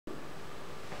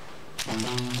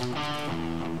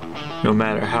No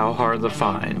matter how hard the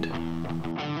find,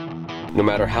 No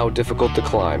matter how difficult the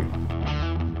climb,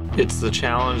 it's the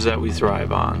challenge that we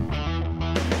thrive on.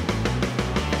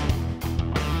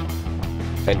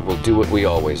 and we'll do what we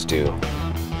always do.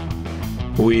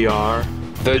 We are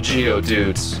The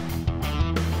Geodudes.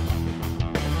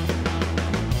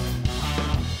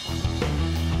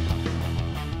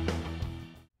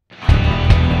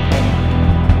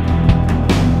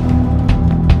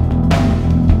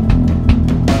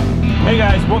 Hey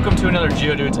guys, welcome to another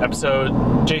Geodudes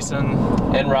episode. Jason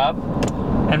And Rob.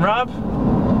 and Rob,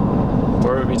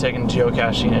 where we'll be taking a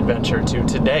geocaching adventure to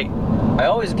today. I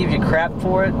always give you crap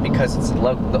for it because it's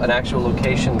an actual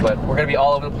location, but we're gonna be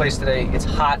all over the place today. It's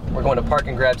hot. We're going to Park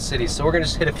and Grab City, so we're gonna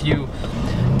just hit a few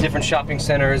different shopping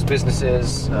centers,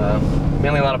 businesses,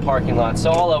 mainly a lot of parking lots, so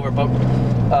all over. But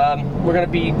we're gonna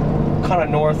be kind of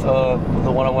north of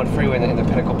the 101 freeway in the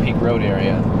Pinnacle Peak Road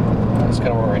area. That's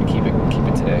kind of where we're gonna keep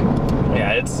it today.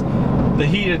 Yeah, it's the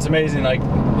heat. It's amazing. Like,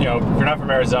 you know, if you're not from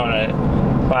Arizona,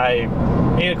 by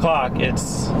 8 o'clock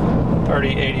it's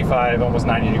already 85, almost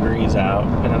 90 degrees out,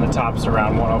 and then the top's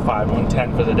around 105,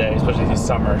 110 for the day, especially these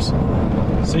summers.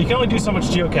 So you can only do so much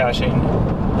geocaching,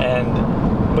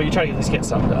 but you try to at least get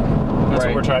some done. That's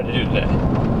what we're trying to do today.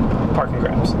 Park and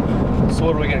grabs. So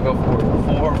what are we gonna go for?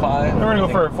 4 or 5? We're gonna go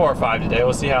for 4 or 5 today.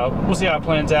 We'll see how it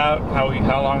plans out, how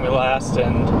long we last,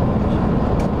 and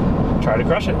try to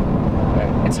crush it.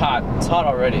 It's hot. It's hot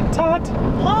already. It's hot.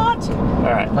 Hot. All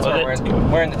right. That's why we're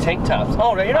wearing the tank tops.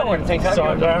 Oh, no, you're not wearing a tank top. So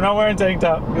I'm not wearing a tank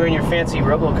top. You're in your fancy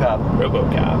RoboCop.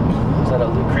 RoboCop. Is that a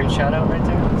Loot Crate shout out right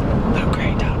there?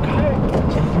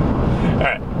 Lootcrate.com. All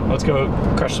right, let's go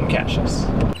crush some caches.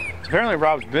 Apparently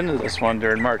Rob's been to this one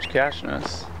during March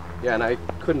Cashness. Yeah, and I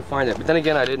couldn't find it. But then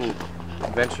again, I didn't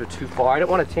venture too far. I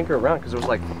didn't want to tinker around because there was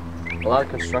like a lot of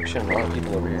construction, a lot of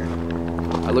people over here.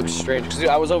 I looked strange because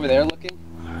I was over there looking.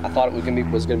 I thought it was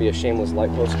gonna be a shameless light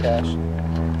post cache.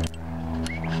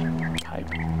 Type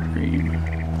cream.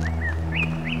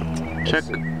 Check.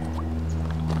 Oh,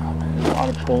 man, there's a lot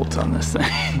of bolts on this thing.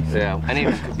 Yeah, any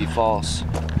of it could be false.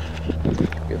 Could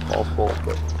be a false bolt,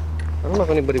 but I don't know if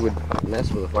anybody would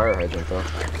mess with a fire hydrant though.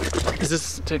 Is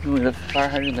this technically the fire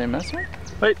hydrant they mess with?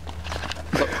 Wait.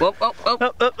 Oh.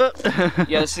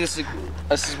 Yeah, this is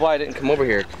why I didn't come over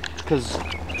here, because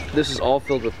this is all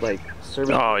filled with like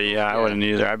service. Oh yeah, I wouldn't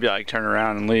either. I'd be like, turn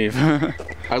around and leave.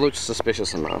 I looked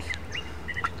suspicious enough.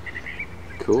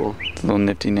 Cool. It's a little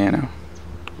nifty nano.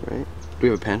 Right. Do we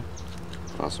have a pen?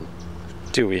 Awesome.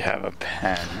 Do we have a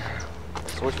pen?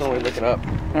 So which one are we looking up?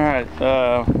 All right.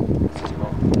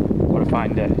 What a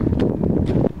fine day.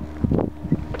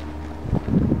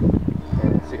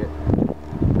 Let's see it.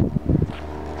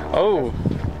 Oh,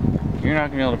 you're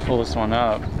not gonna be able to pull this one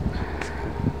up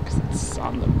because it's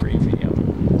on the premium.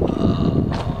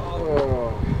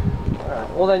 Alright.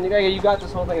 Well then, you got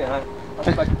this whole thing now. I'll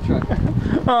get back to the truck.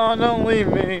 Oh, don't leave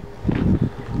me.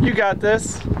 You got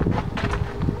this.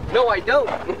 No, I don't.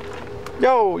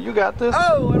 Yo, you got this.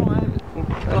 Oh, I don't have it.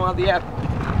 I don't have the app.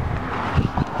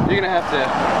 You're gonna have to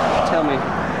tell me.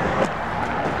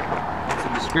 It's a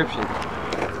description.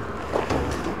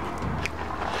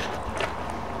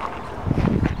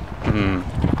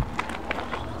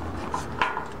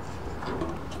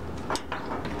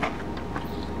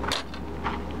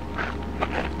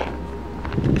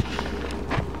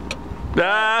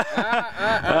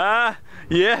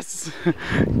 Yes,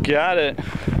 got it.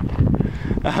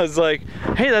 I was like,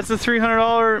 hey, that's the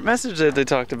 $300 message that they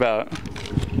talked about.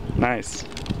 Nice.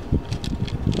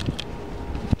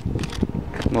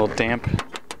 A little damp.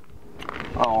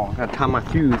 Oh, I gotta tie my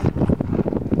shoes.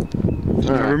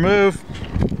 Right. Remove.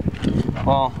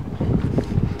 Well,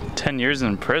 10 years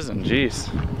in prison, jeez.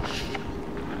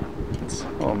 That's a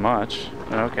little much.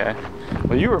 Okay.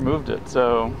 Well, you removed it,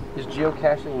 so. is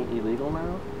geocaching illegal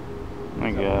now?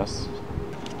 I guess.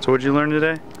 So what'd you learn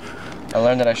today? I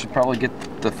learned that I should probably get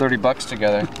the 30 bucks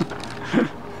together.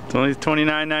 It's only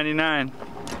 $29.99.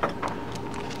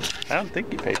 I don't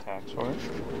think you pay tax for it.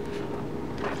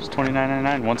 Just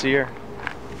 $29.99 once a year.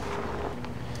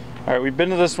 All right, we've been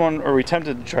to this one, or we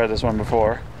attempted to try this one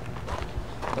before.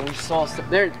 And we saw stuff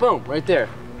there. Boom, right there.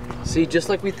 See, just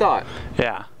like we thought.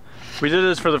 Yeah, we did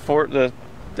this for the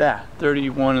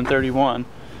 31 and 31,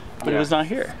 but it was not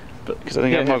here. Because I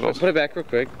think I have muggles. Put it back real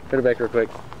quick. Put it back real quick.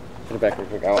 Put it back real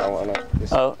quick. I want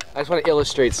to. I just want to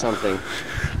illustrate something.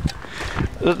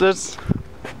 This.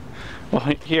 Well,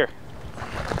 here.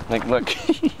 Like, look.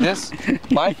 This.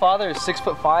 My father is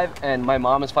 6'5" and my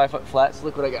mom is 5 foot flat. So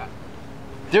look what I got.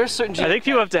 There's certain. I think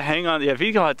people have to hang on. Yeah,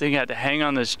 people have to hang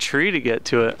on this tree to get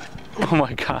to it. Oh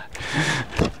my god.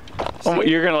 Oh,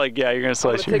 you're gonna like, yeah, you're gonna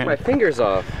slice your take hand. my fingers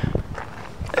off.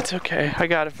 It's okay. I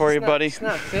got it for you, buddy. It's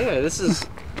not fair. This is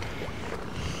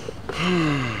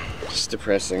just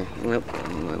depressing. Well, I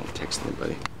don't text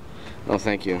anybody. Oh,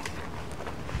 thank you.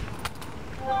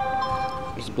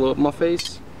 Just blow up my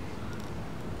face.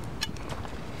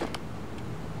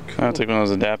 I'll take one of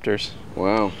those adapters.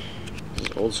 Wow, this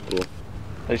is old school.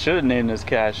 They should have named this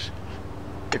cache.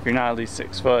 If you're not at least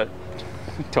 6 foot,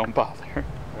 don't bother.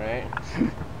 Right?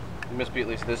 You must be at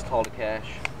least this tall to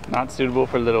cache. Not suitable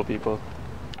for little people.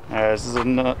 Alright, this is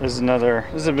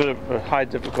a bit of a high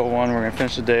difficult one. We're gonna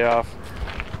finish the day off.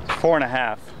 It's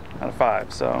 4.5 out of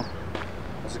 5. So.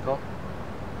 What's it called?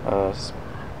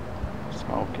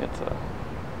 Smoke. It's a.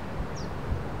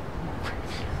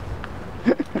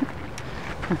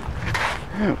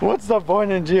 What's the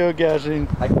point in geocaching?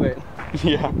 I quit.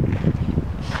 Yeah.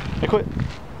 I quit.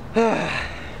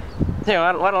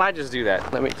 Yeah, why don't I just do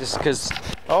that? Let me just, cause.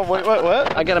 Oh wait,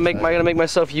 what? I gotta make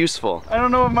myself useful. I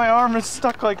don't know if my arm is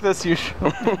stuck like this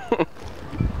usually. Okay,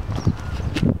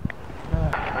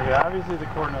 obviously the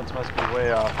coordinates must be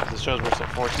way off because it shows we're still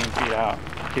 14 feet out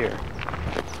here.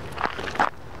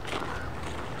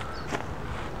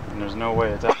 And there's no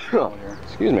way it's actually here.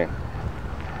 Excuse me.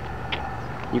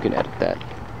 You can edit that.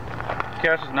 The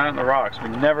cache is not in the rocks. We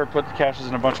never put the caches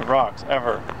in a bunch of rocks,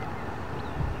 ever.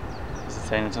 Is it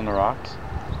saying it's in the rocks?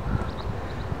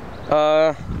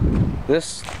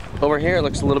 This over here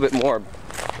looks a little bit more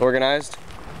organized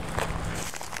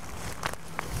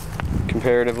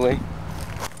comparatively.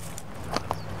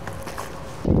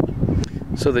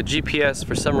 So the GPS,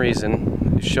 for some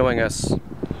reason, is showing us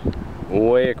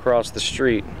way across the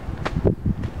street,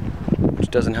 which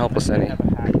doesn't help us any.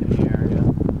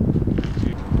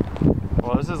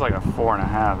 Well, this is like a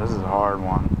 4.5. This is a hard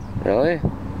one. Really?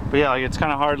 But yeah, like it's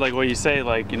kind of hard, like what you say,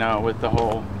 like, you know, with the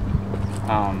whole,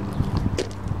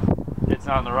 it's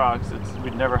not in the rocks.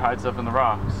 We'd never hide stuff in the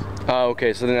rocks. Oh,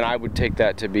 okay. So then I would take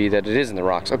that to be that it is in the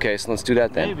rocks. Okay, so let's do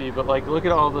that then. Maybe, but like, look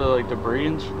at all the like debris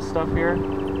and stuff here.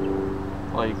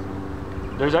 Like,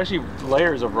 there's actually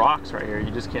layers of rocks right here.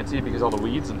 You just can't see it because of all the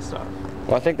weeds and stuff.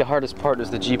 Well, I think the hardest part is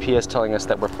the GPS telling us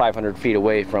that we're 500 feet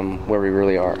away from where we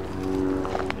really are.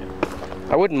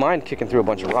 I wouldn't mind kicking through a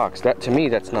bunch of rocks. That, to me,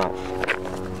 that's not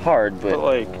hard, but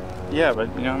like, yeah, but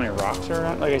you know how many rocks are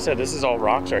around? Like I said, this is all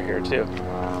rocks right here too.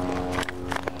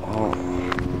 oh.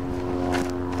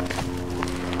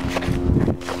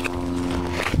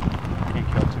 Can't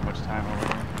kill too much time over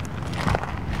here.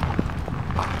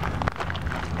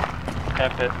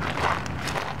 F it.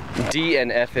 D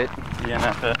and F it. D and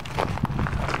F it.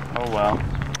 Oh well.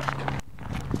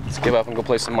 Let's give up and go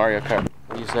play some Mario Kart.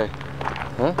 What do you say?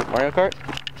 Huh? Mario Kart?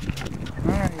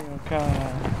 Mario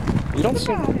Kart.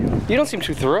 You don't seem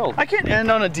too thrilled. I can't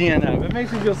end on a DNF. It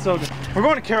makes me feel so good. We're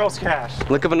going to Carol's Cache.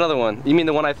 Look up another one. You mean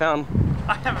the one I found?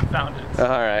 I haven't found it. All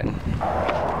right.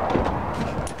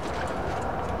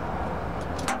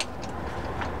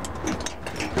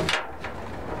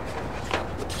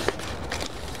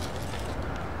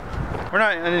 We're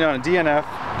not ending on a DNF.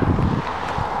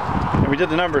 And we did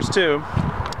the numbers too.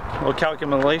 Little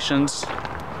calculations.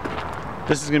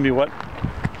 This is going to be what?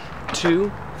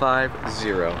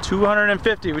 250.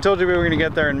 250. We told you we were going to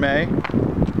get there in May.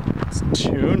 It's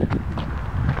June.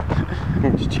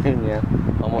 It's June, yeah.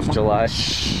 Almost July.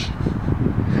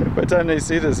 By the time they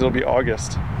see this, it'll be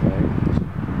August.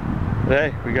 Right. But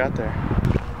hey, we got there.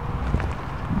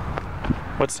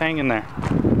 What's hanging there?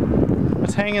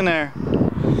 What's hanging there?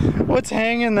 What's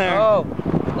hanging there? Oh.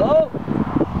 Oh.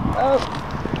 Oh.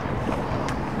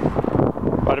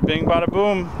 Bada bing, bada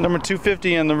boom. Number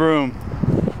 250 in the room.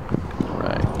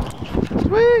 Right.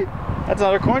 Sweet. That's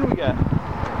another coin we got.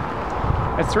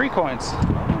 That's 3 coins.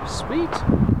 Sweet.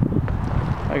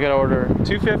 I gotta order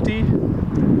 250,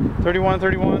 31,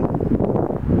 31,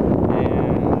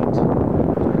 and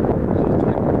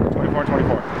 24,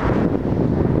 24.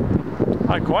 A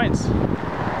lot of coins. It's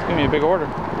gonna be a big order.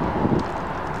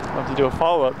 I'll have to do a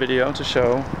follow-up video to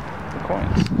show the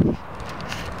coins.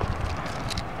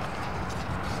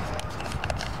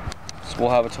 So we'll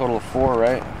have a total of 4,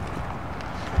 right?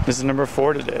 This is number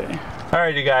 4 today. All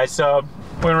right, you guys, so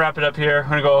we're gonna wrap it up here. We're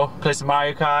gonna go play some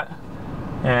Mario Kart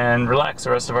and relax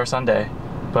the rest of our Sunday.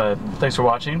 But thanks for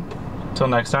watching. Till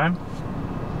next time.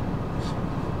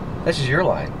 This is your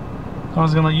line. I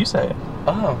was gonna let you say it.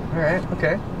 Oh, all right,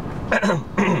 okay. You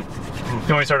want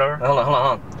me to start over? Hold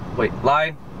on. Wait,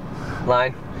 line. All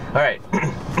right.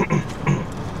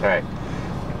 All right.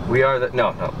 We are the,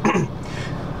 no.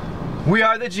 We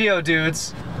are the Geo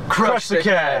Dudes. Crush the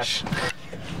cash.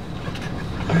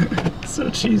 So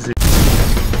cheesy.